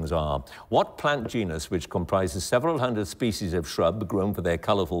Wild Things Are. What plant genus, which comprises several hundred species of shrub grown for their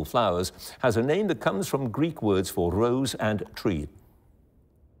colourful flowers, has a name that comes from Greek words for rose and tree?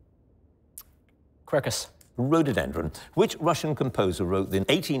 Quercus. Rhododendron. Which Russian composer wrote the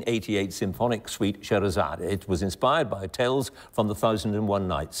 1888 symphonic suite Sherazade? It was inspired by Tales from the 1001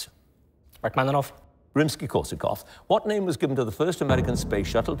 Nights. Rachmaninoff. Rimsky-Korsakov. What name was given to the first American space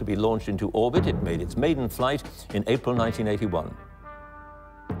shuttle to be launched into orbit? It made its maiden flight in April 1981.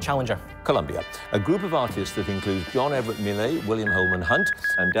 Challenger. Columbia. A group of artists that includes John Everett Millais, William Holman Hunt,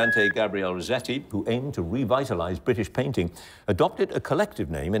 and Dante Gabriel Rossetti, who aimed to revitalise British painting, adopted a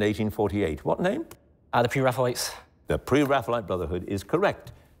collective name in 1848. What name? The Pre-Raphaelites. The Pre-Raphaelite Brotherhood is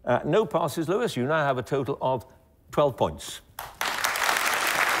correct. No passes, Lewis. You now have a total of 12 points.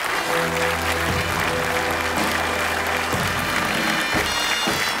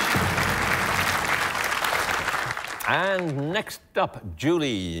 And next up,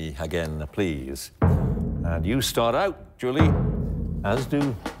 Julie again, please. And you start out, Julie, as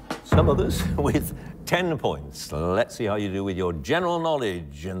do some others, with 10 points. Let's see how you do with your general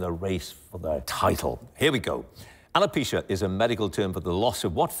knowledge in the race for the title. Here we go. Alopecia is a medical term for the loss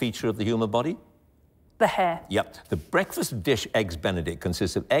of what feature of the human body? The hair. Yep. The breakfast dish Eggs Benedict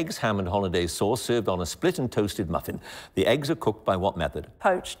consists of eggs, ham and hollandaise sauce served on a split and toasted muffin. The eggs are cooked by what method?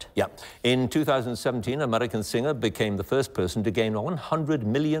 Poached. Yep. In 2017, American singer became the first person to gain 100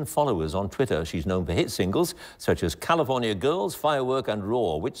 million followers on Twitter. She's known for hit singles such as California Girls, Firework and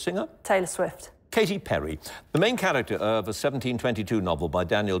Roar. Which singer? Taylor Swift. Katy Perry. The main character of a 1722 novel by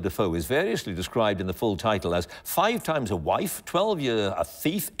Daniel Defoe is variously described in the full title as 5 times a wife, 12-year a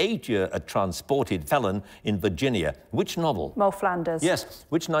thief, 8-year a transported felon in Virginia. Which novel? Mo Flanders. Yes.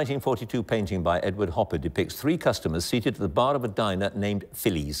 Which 1942 painting by Edward Hopper depicts 3 customers seated at the bar of a diner named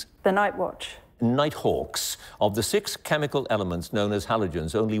Phillies? The Night Watch. Nighthawks. Of the 6 chemical elements known as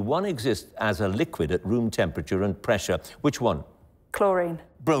halogens, only one exists as a liquid at room temperature and pressure. Which one? Chlorine.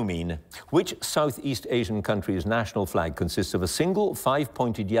 Bromine. Which Southeast Asian country's national flag consists of a single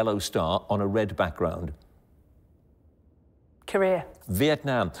 5-pointed yellow star on a red background? Korea.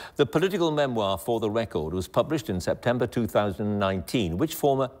 Vietnam. The political memoir For the Record was published in September 2019. Which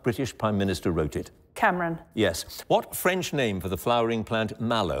former British Prime Minister wrote it? Cameron. Yes. What French name for the flowering plant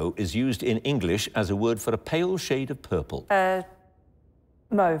mallow is used in English as a word for a pale shade of purple?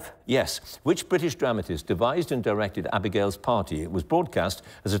 Mauve. Yes. Which British dramatist devised and directed Abigail's Party? It was broadcast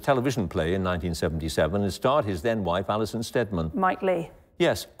as a television play in 1977 and starred his then-wife Alison Steadman. Mike Lee.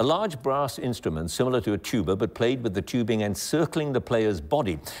 Yes. A large brass instrument similar to a tuba but played with the tubing encircling the player's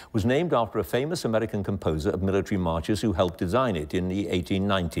body was named after a famous American composer of military marches who helped design it in the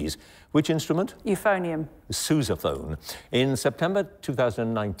 1890s. Which instrument? Euphonium. Sousaphone. In September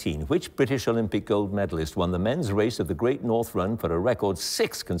 2019, which British Olympic gold medalist won the men's race of the Great North Run for a record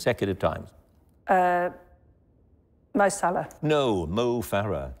 6 consecutive times? Mo Salah. No, Mo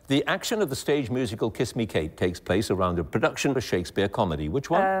Farah. The action of the stage musical Kiss Me Kate takes place around a production of a Shakespeare comedy. Which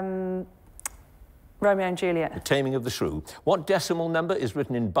one? Romeo and Juliet. The Taming of the Shrew. What decimal number is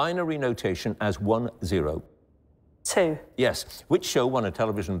written in binary notation as 10? 2. Yes. Which show won a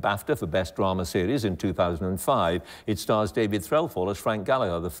television BAFTA for Best Drama Series in 2005? It stars David Threlfall as Frank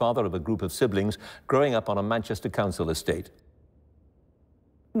Gallagher, the father of a group of siblings growing up on a Manchester council estate.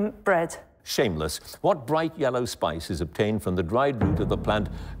 Bread. Shameless. What bright yellow spice is obtained from the dried root of the plant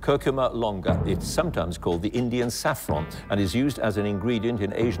Curcuma longa? It's sometimes called the Indian saffron and is used as an ingredient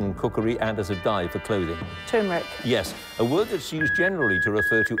in Asian cookery and as a dye for clothing. Turmeric. Yes. A word that's used generally to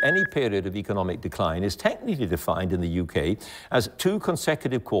refer to any period of economic decline is technically defined in the UK as 2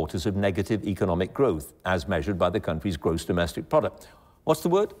 consecutive quarters of negative economic growth, as measured by the country's gross domestic product. What's the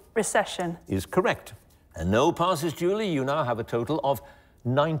word? Recession. Is correct. And no passes, Julie. You now have a total of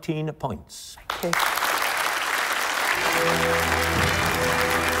 19 points. Thank you.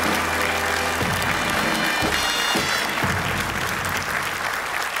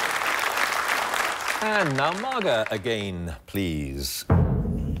 And now Marga again, please.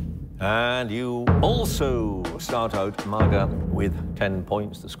 And you also start out, Marga, with 10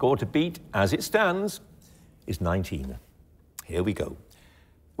 points. The score to beat, as it stands, is 19. Here we go.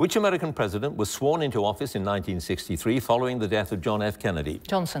 Which American president was sworn into office in 1963 following the death of John F. Kennedy?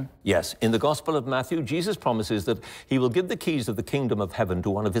 Johnson. Yes. In the Gospel of Matthew, Jesus promises that he will give the keys of the kingdom of heaven to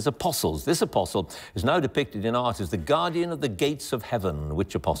one of his apostles. This apostle is now depicted in art as the guardian of the gates of heaven.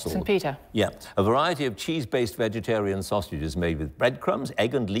 Which apostle? St. Peter. Yeah. A variety of cheese-based vegetarian sausages made with breadcrumbs,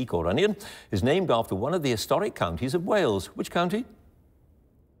 egg and leek or onion is named after one of the historic counties of Wales. Which county?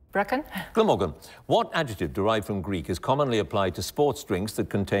 Brecon. Glamorgan. What adjective derived from Greek is commonly applied to sports drinks that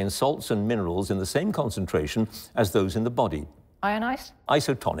contain salts and minerals in the same concentration as those in the body? Ionized.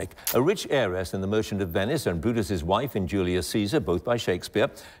 Isotonic. A rich heiress in The Merchant of Venice and Brutus's wife in Julius Caesar, both by Shakespeare,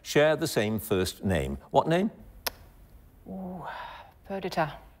 share the same first name. What name? Ooh,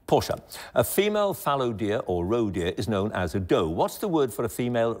 Perdita. Portia. A female fallow deer or roe deer is known as a doe. What's the word for a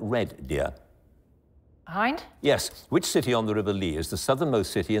female red deer? Hind. Yes. Which city on the River Lee is the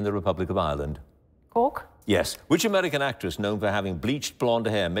southernmost city in the Republic of Ireland? Cork. Yes. Which American actress known for having bleached blonde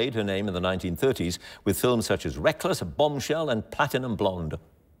hair made her name in the 1930s with films such as Reckless, Bombshell and Platinum Blonde?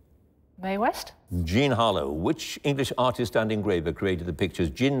 Mae West. Jean Harlow. Which English artist and engraver created the pictures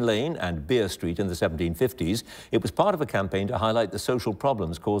Gin Lane and Beer Street in the 1750s? It was part of a campaign to highlight the social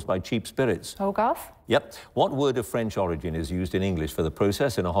problems caused by cheap spirits. Hogarth. Yep. What word of French origin is used in English for the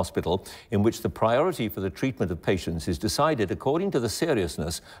process in a hospital in which the priority for the treatment of patients is decided according to the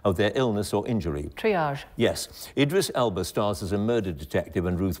seriousness of their illness or injury? Triage. Yes. Idris Elba stars as a murder detective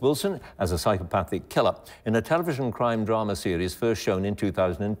and Ruth Wilson as a psychopathic killer in a television crime drama series first shown in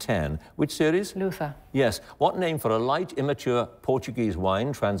 2010. Which series? Luther. Yes. What name for a light, immature Portuguese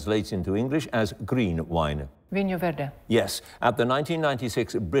wine translates into English as green wine? Vinho Verde. Yes. At the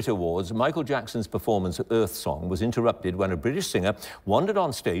 1996 Brit Awards, Michael Jackson's performance of Earth Song was interrupted when a British singer wandered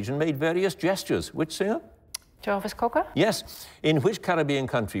on stage and made various gestures. Which singer? Jarvis Cocker? Yes. In which Caribbean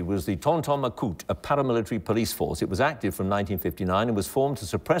country was the Tonton Macoute a paramilitary police force? It was active from 1959 and was formed to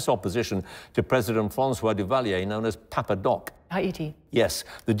suppress opposition to President Francois Duvalier, known as Papa Doc. Haiti. Yes.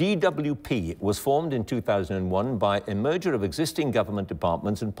 The DWP was formed in 2001 by a merger of existing government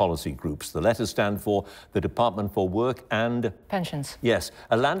departments and policy groups. The letters stand for the Department for Work and... Pensions. Yes.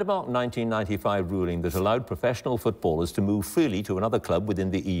 A landmark 1995 ruling that allowed professional footballers to move freely to another club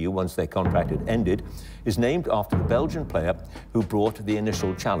within the EU once their contract had ended is named after the Belgian player who brought the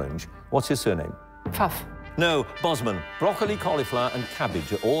initial challenge. What's his surname? Pfaff. No, Bosman. Broccoli, cauliflower and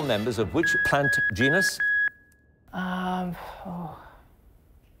cabbage are all members of which plant genus?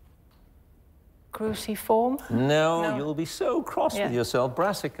 Cruciform? No, you'll be so cross with yourself,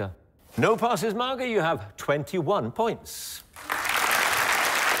 Brassica. No passes, Marga. You have 21 points.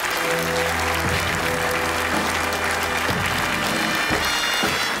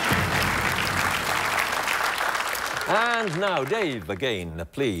 And now, Dave, again,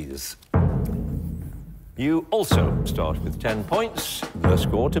 please. You also start with 10 points. The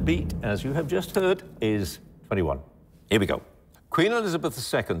score to beat, as you have just heard, is 21. Here we go. Queen Elizabeth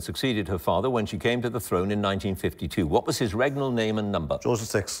II succeeded her father when she came to the throne in 1952. What was his regnal name and number? George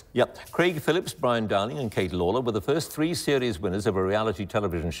VI. Yep. Craig Phillips, Brian Dowling and Kate Lawler were the first 3 series winners of a reality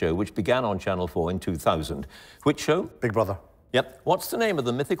television show which began on Channel 4 in 2000. Which show? Big Brother. Yep. What's the name of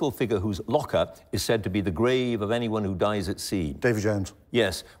the mythical figure whose locker is said to be the grave of anyone who dies at sea? Davy Jones.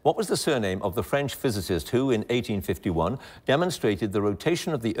 Yes. What was the surname of the French physicist who, in 1851, demonstrated the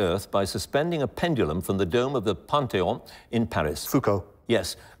rotation of the Earth by suspending a pendulum from the dome of the Panthéon in Paris? Foucault.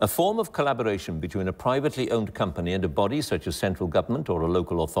 Yes. A form of collaboration between a privately owned company and a body such as central government or a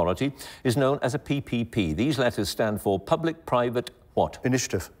local authority is known as a PPP. These letters stand for public-private what?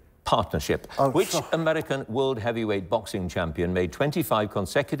 Initiative. Partnership. Which American world heavyweight boxing champion made 25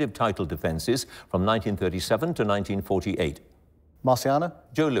 consecutive title defenses from 1937 to 1948? Marciano.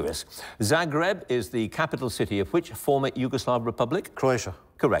 Joe Louis. Zagreb is the capital city of which former Yugoslav republic? Croatia.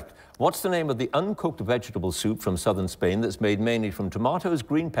 Correct. What's the name of the uncooked vegetable soup from southern Spain that's made mainly from tomatoes,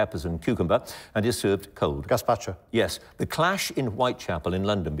 green peppers and cucumber and is served cold? Gazpacho. Yes. The clash in Whitechapel in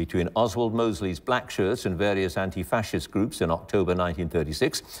London between Oswald Mosley's Black Shirts and various anti-fascist groups in October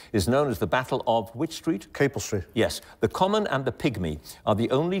 1936 is known as the Battle of which street? Capel Street. Yes. The common and the pygmy are the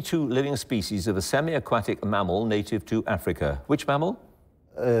only 2 living species of a semi-aquatic mammal native to Africa. Which mammal?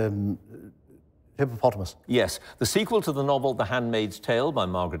 Hippopotamus. Yes. The sequel to the novel The Handmaid's Tale by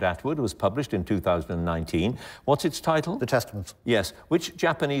Margaret Atwood was published in 2019. What's its title? The Testaments. Yes. Which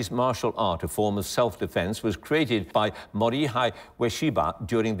Japanese martial art, a form of self-defense, was created by Morihei Ueshiba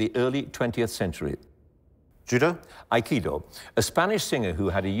during the early 20th century? Judo? Aikido. A Spanish singer who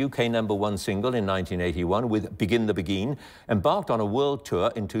had a UK #1 single in 1981 with Begin the Begin embarked on a world tour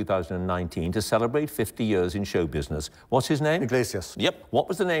in 2019 to celebrate 50 years in show business. What's his name? Iglesias. Yep. What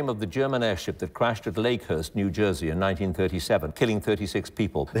was the name of the German airship that crashed at Lakehurst, New Jersey in 1937, killing 36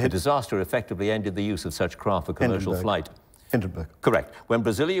 people? The disaster effectively ended the use of such craft for commercial flight. Hindenburg. Correct. When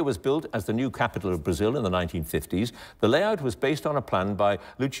Brasilia was built as the new capital of Brazil in the 1950s, the layout was based on a plan by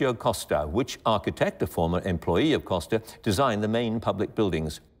Lucio Costa, which architect, a former employee of Costa, designed the main public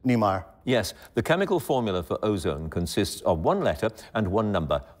buildings. Niemeyer. Yes. The chemical formula for ozone consists of one letter and one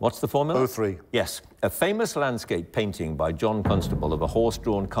number. What's the formula? O3. Yes. A famous landscape painting by John Constable of a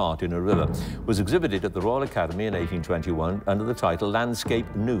horse-drawn cart in a river was exhibited at the Royal Academy in 1821 under the title Landscape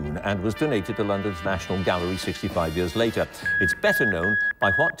Noon and was donated to London's National Gallery 65 years later. It's better known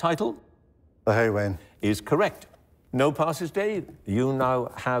by what title? The Haywain. Is correct. No passes, Dave. You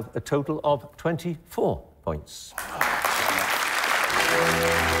now have a total of 24 points.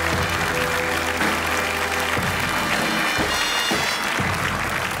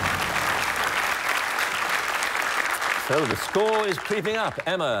 So the score is creeping up.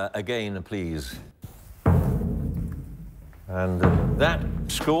 Emma, again, please. And that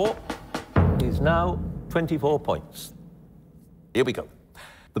score is now 24 points. Here we go.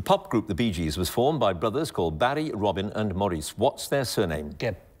 The pop group The Bee Gees was formed by brothers called Barry, Robin and Maurice. What's their surname?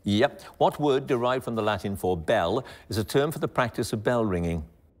 Gibb. Yep. What word derived from the Latin for bell is a term for the practice of bell ringing?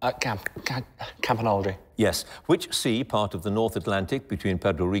 Campanology. Yes. Which sea, part of the North Atlantic between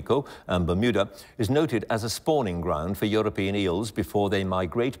Puerto Rico and Bermuda, is noted as a spawning ground for European eels before they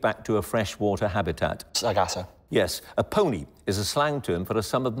migrate back to a freshwater habitat? Sargasso. Yes. A pony is a slang term for a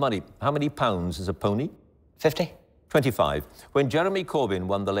sum of money. How many pounds is a pony? 50. 25. When Jeremy Corbyn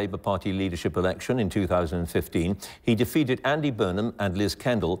won the Labour Party leadership election in 2015, he defeated Andy Burnham and Liz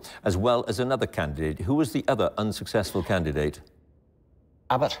Kendall, as well as another candidate. Who was the other unsuccessful candidate?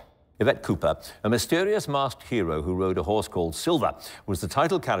 Abbott. Yvette Cooper. A mysterious masked hero who rode a horse called Silver was the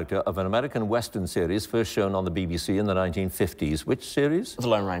title character of an American Western series first shown on the BBC in the 1950s. Which series? The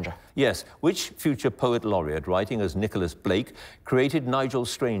Lone Ranger. Yes. Which future poet laureate, writing as Nicholas Blake, created Nigel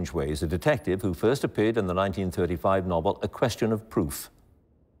Strangeways, a detective who first appeared in the 1935 novel A Question of Proof?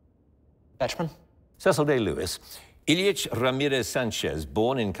 Betchman. Cecil Day-Lewis. Ilyich Ramirez Sanchez,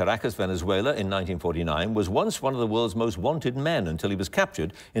 born in Caracas, Venezuela in 1949, was once one of the world's most wanted men until he was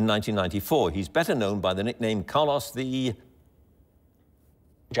captured in 1994. He's better known by the nickname Carlos the...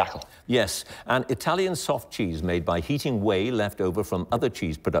 Jackal. Yes, an Italian soft cheese made by heating whey left over from other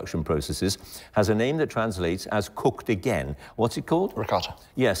cheese production processes has a name that translates as cooked again. What's it called? Ricotta.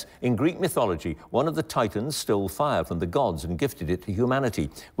 Yes, in Greek mythology, one of the Titans stole fire from the gods and gifted it to humanity.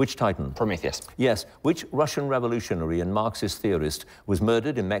 Which Titan? Prometheus. Yes, which Russian revolutionary and Marxist theorist was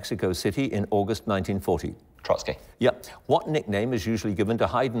murdered in Mexico City in August 1940? Trotsky. Yep. What nickname is usually given to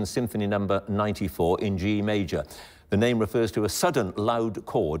Haydn's Symphony No. 94 in G major? The name refers to a sudden, loud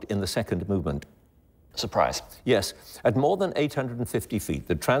chord in the second movement. Surprise. Yes. At more than 850 feet,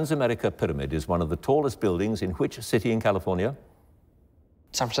 the Transamerica Pyramid is one of the tallest buildings in which city in California?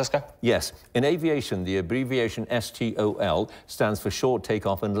 San Francisco? Yes. In aviation, the abbreviation STOL stands for short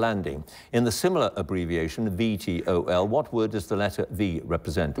takeoff and landing. In the similar abbreviation, VTOL, what word does the letter V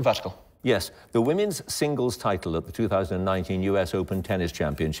represent? Vertical. Yes, the women's singles title at the 2019 US Open Tennis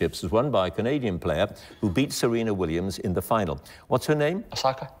Championships was won by a Canadian player who beat Serena Williams in the final. What's her name?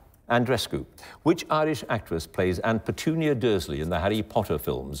 Osaka. Andrescu. Which Irish actress plays Aunt Petunia Dursley in the Harry Potter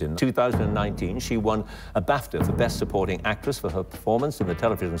films? In 2019, she won a BAFTA for Best Supporting Actress for her performance in the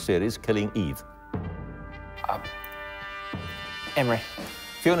television series Killing Eve. Emery.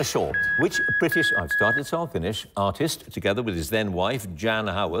 Fiona Shaw. Which British, I've started so I'll finish, artist, together with his then wife, Jan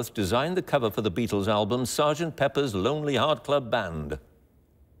Howarth, designed the cover for the Beatles album Sgt. Pepper's Lonely Heart Club Band?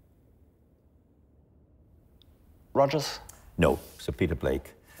 Rogers. No, Sir Peter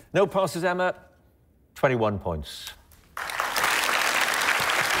Blake. No passes, Emma. 21 points.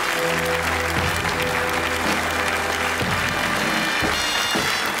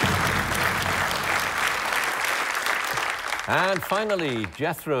 And finally,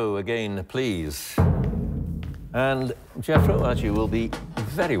 Jethro again, please. And Jethro, as you will be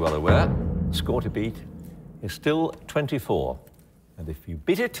very well aware, score to beat is still 24. And if you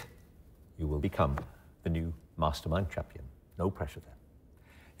beat it, you will become the new Mastermind champion. No pressure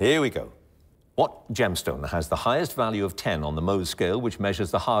there. Here we go. What gemstone has the highest value of 10 on the Mohs scale, which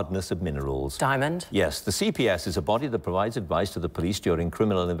measures the hardness of minerals? Diamond. Yes, the CPS is a body that provides advice to the police during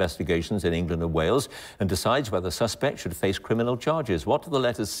criminal investigations in England and Wales and decides whether suspects should face criminal charges. What do the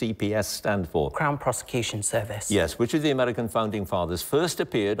letters CPS stand for? Crown Prosecution Service. Yes, which of the American founding fathers first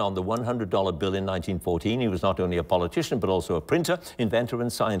appeared on the $100 bill in 1914? He was not only a politician, but also a printer, inventor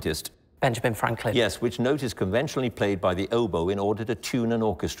and scientist. Benjamin Franklin. Yes, which note is conventionally played by the oboe in order to tune an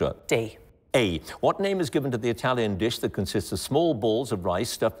orchestra? D. A. What name is given to the Italian dish that consists of small balls of rice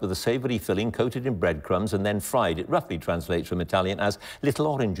stuffed with a savoury filling coated in breadcrumbs and then fried? It roughly translates from Italian as little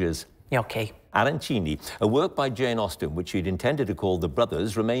oranges. Gnocchi. Arancini, a work by Jane Austen, which she'd intended to call The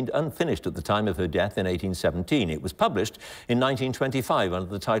Brothers, remained unfinished at the time of her death in 1817. It was published in 1925 under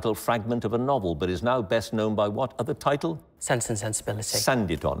the title Fragment of a Novel, but is now best known by what other title? Sense and Sensibility.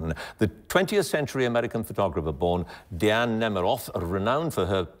 Sanditon. The 20th century American photographer born Diane Nemiroff, renowned for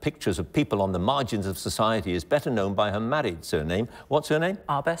her pictures of people on the margins of society, is better known by her married surname. What's her name?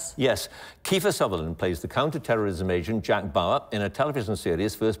 Arbus. Yes. Kiefer Sutherland plays the counter-terrorism agent Jack Bauer in a television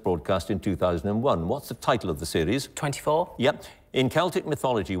series first broadcast in 2001. What's the title of the series? 24. Yep. In Celtic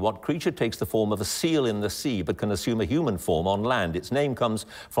mythology, what creature takes the form of a seal in the sea but can assume a human form on land? Its name comes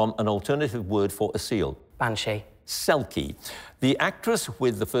from an alternative word for a seal. Banshee. Selkie. The actress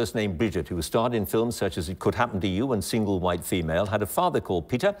with the first name Bridget, who starred in films such as It Could Happen to You and Single White Female, had a father called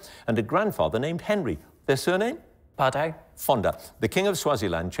Peter and a grandfather named Henry. Their surname? Pardo. Fonda. The King of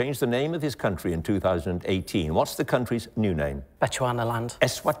Swaziland changed the name of his country in 2018. What's the country's new name? Bechuanaland.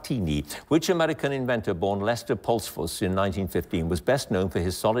 Eswatini. Which American inventor born Lester Pulsfuss in 1915 was best known for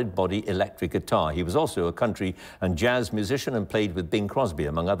his solid body electric guitar? He was also a country and jazz musician and played with Bing Crosby,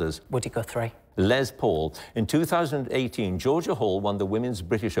 among others. Woody Guthrie. Les Paul. In 2018, Georgia Hall won the Women's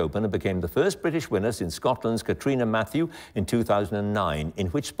British Open and became the first British winner since Scotland's Katrina Matthew in 2009. In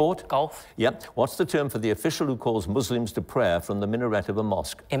which sport? Golf. Yep. What's the term for the official who calls Muslims to prayer from the minaret of a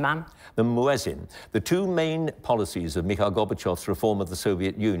mosque? Imam. The muezzin. The two main policies of Mikhail Gorbachev's reform of the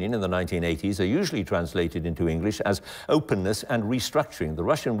Soviet Union in the 1980s are usually translated into English as openness and restructuring. The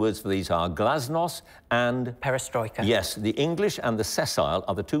Russian words for these are glasnost and perestroika. Yes, the English and the sessile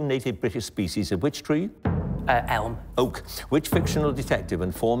are the two native British species of which tree? Elm. Oak. Which fictional detective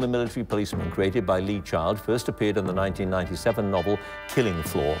and former military policeman created by Lee Child first appeared in the 1997 novel Killing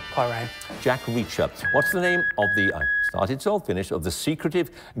Floor? Poirot. Jack Reacher. What's the name of the, started, sold, finished, of the secretive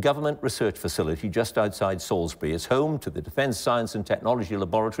government research facility just outside Salisbury? It's home to the Defence Science and Technology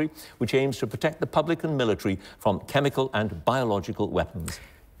Laboratory, which aims to protect the public and military from chemical and biological weapons.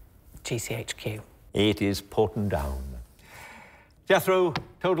 GCHQ. It is Portendown. Jethro,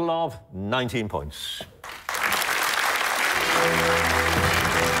 total of 19 points.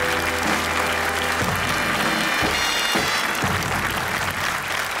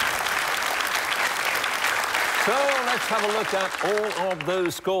 So let's have a look at all of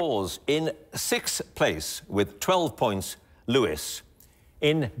those scores. In sixth place with 12 points, Lewis.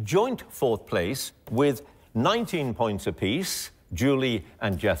 In joint fourth place with 19 points apiece, Julie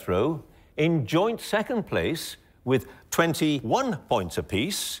and Jethro. In joint second place with 21 points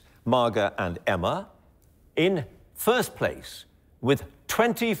apiece, Marga and Emma. In first place with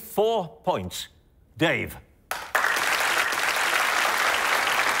 24 points, Dave.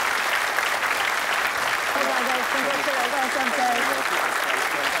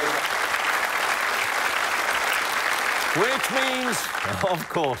 Which means, of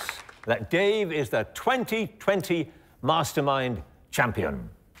course, that Dave is the 2020 Mastermind champion.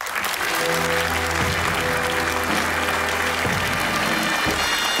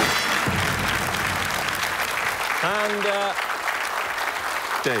 And,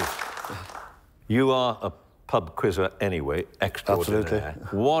 Dave, you are a pub quizzer anyway, extraordinary.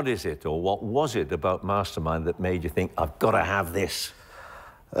 Absolutely. What is it, or what was it about Mastermind that made you think, I've got to have this?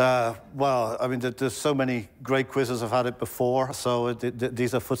 Well, I mean, there's so many great quizzes. I've had it before, so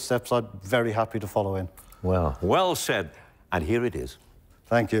these are footsteps I'm very happy to follow in. Well, well said. And here it is.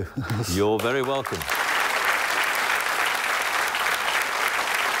 Thank you. You're very welcome.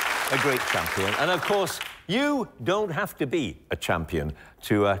 A great champion. And, of course, you don't have to be a champion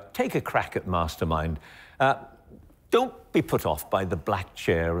to take a crack at Mastermind. Don't be put off by the black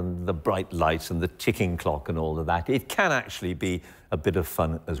chair and the bright lights and the ticking clock and all of that. It can actually be a bit of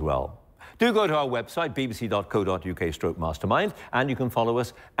fun as well. Do go to our website, bbc.co.uk/mastermind, and you can follow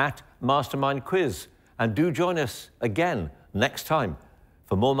us at Mastermind Quiz. And do join us again next time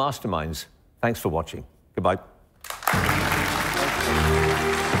for more Masterminds. Thanks for watching. Goodbye.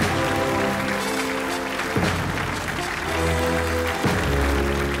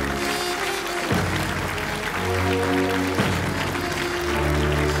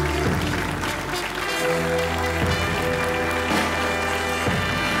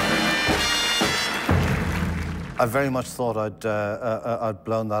 I very much thought I'd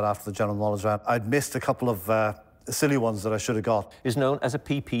blown that after the general knowledge round. I'd missed a couple of silly ones that I should have got. Is known as a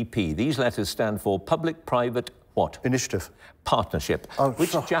PPP. These letters stand for Public-Private what? Initiative. Partnership.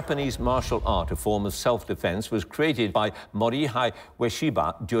 Which Japanese martial art, a form of self-defense, was created by Morihei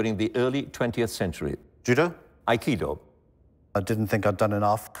Ueshiba during the early 20th century? Judo? Aikido. I didn't think I'd done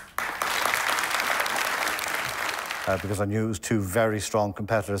enough. Because I knew it was two very strong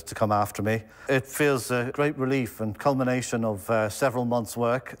competitors to come after me. It feels a great relief and culmination of several months'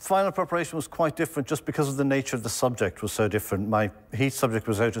 work. Final preparation was quite different just because of the nature of the subject was so different. My heat subject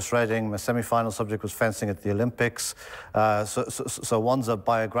was outer shredding, my semi-final subject was fencing at the Olympics. So one's a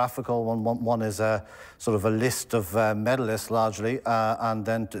biographical, one is a sort of a list of medalists largely, and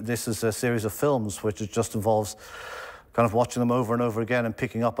then this is a series of films which it just involves kind of watching them over and over again and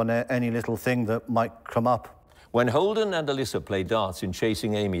picking up on any little thing that might come up. When Holden and Alyssa play darts in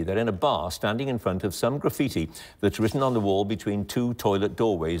Chasing Amy, they're in a bar standing in front of some graffiti that's written on the wall between two toilet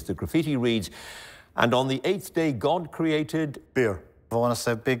doorways. The graffiti reads, "And on the 8th day, God created..." Beer. I want to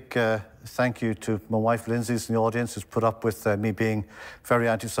say a big thank you to my wife, Lindsay, in the audience, who's put up with me being very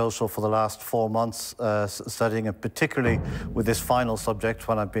antisocial for the last 4 months studying, and particularly with this final subject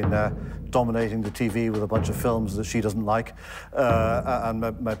when I've been dominating the TV with a bunch of films that she doesn't like. And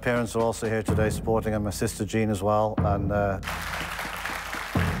my parents are also here today supporting, and my sister Jean as well. And I'm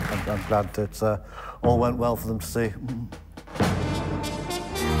glad that all went well for them to see.